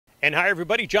And hi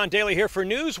everybody, John Daly here for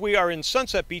News. We are in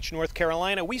Sunset Beach, North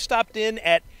Carolina. We stopped in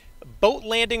at Boat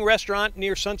Landing Restaurant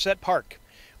near Sunset Park.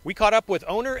 We caught up with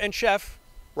owner and chef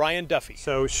Ryan Duffy.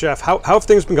 So chef, how have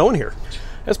things been going here?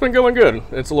 It's been going good.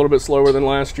 It's a little bit slower than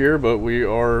last year, but we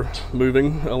are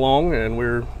moving along and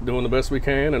we're doing the best we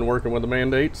can and working with the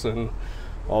mandates and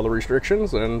all the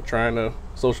restrictions and trying to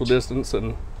social distance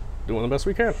and doing the best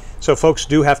we can. So folks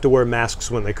do have to wear masks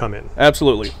when they come in?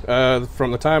 Absolutely.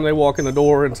 From the time they walk in the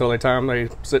door until the time they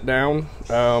sit down,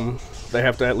 they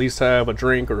have to at least have a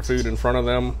drink or food in front of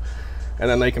them, and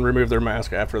then they can remove their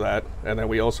mask after that. And then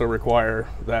we also require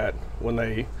that when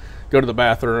they go to the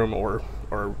bathroom or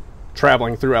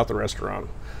traveling throughout the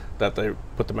restaurant, that they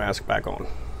put the mask back on.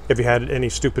 Have you had any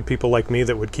stupid people like me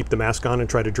that would keep the mask on and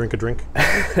try to drink a drink?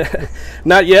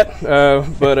 Not yet,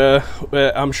 but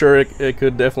I'm sure it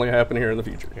could definitely happen here in the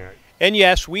future. Yeah. And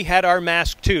yes, we had our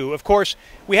mask too. Of course,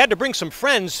 we had to bring some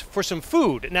friends for some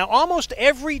food. Now, almost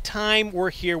every time we're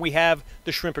here, we have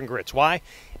the shrimp and grits. Why?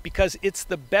 Because it's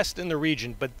the best in the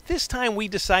region. But this time we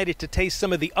decided to taste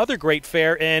some of the other great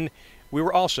fare, and we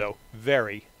were also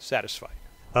very satisfied.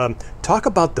 Talk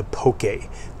about the poke.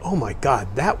 Oh my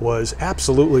God, that was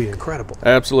absolutely incredible.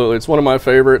 Absolutely, it's one of my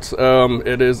favorites.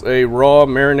 It is a raw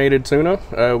marinated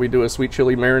tuna. We do a sweet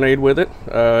chili marinade with it.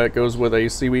 It goes with a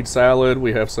seaweed salad.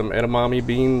 We have some edamame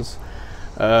beans,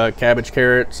 cabbage,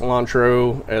 carrot,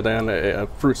 cilantro, and then a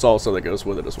fruit salsa that goes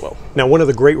with it as well. Now, one of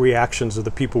the great reactions of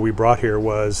the people we brought here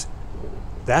was,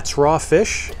 "That's raw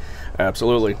fish?"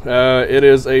 Absolutely. It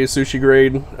is a sushi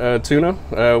grade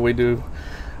tuna.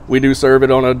 We do serve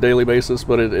it on a daily basis,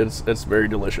 but it's very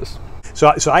delicious.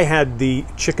 So I had the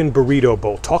chicken burrito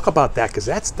bowl. Talk about that, because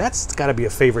that's got to be a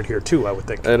favorite here too, I would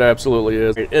think. It absolutely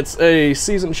is. It's a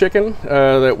seasoned chicken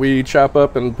that we chop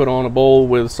up and put on a bowl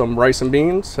with some rice and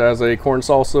beans. Has a corn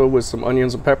salsa with some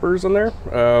onions and peppers in there,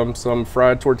 some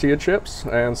fried tortilla chips,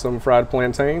 and some fried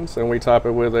plantains, and we top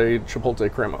it with a chipotle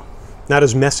crema. Not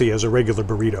as messy as a regular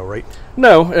burrito, right?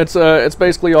 No, it's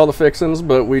basically all the fixings,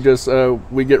 but we just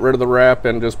we get rid of the wrap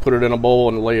and just put it in a bowl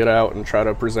and lay it out and try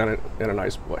to present it in a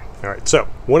nice way. All right, so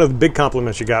one of the big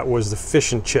compliments you got was the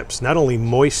fish and chips. Not only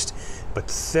moist, but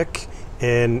thick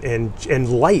and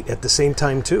light at the same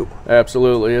time too.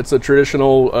 Absolutely, it's a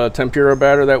traditional tempura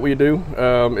batter that we do.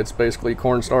 It's basically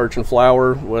cornstarch and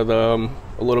flour with a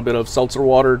little bit of seltzer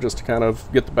water just to kind of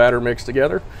get the batter mixed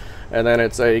together. And then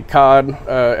it's a cod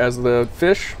as the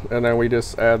fish, and then we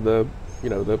just add the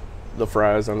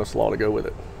fries and the slaw to go with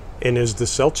it. And is the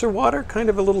seltzer water kind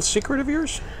of a little secret of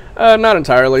yours? Not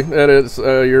entirely. It is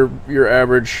your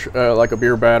average like a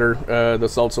beer batter. The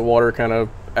seltzer water kind of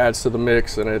adds to the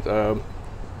mix, and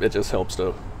it just helps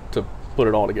to put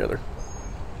it all together.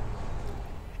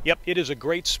 Yep, it is a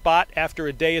great spot after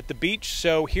a day at the beach.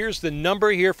 So here's the number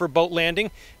here for Boat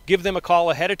Landing. Give them a call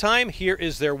ahead of time. Here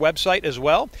is their website as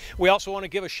well. We also want to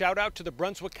give a shout out to the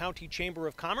Brunswick County Chamber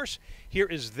of Commerce. Here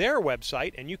is their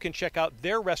website, and you can check out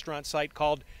their restaurant site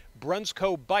called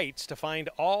Brunsco Bites to find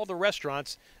all the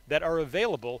restaurants that are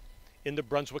available in the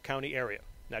Brunswick County area.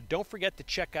 Now, don't forget to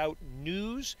check out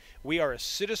NOOZ. We are a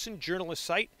citizen journalist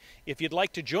site. If you'd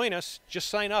like to join us, just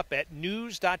sign up at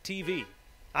NOOZ.tv.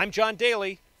 I'm John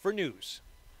Daly for News.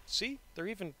 See, they're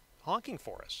even honking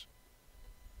for us.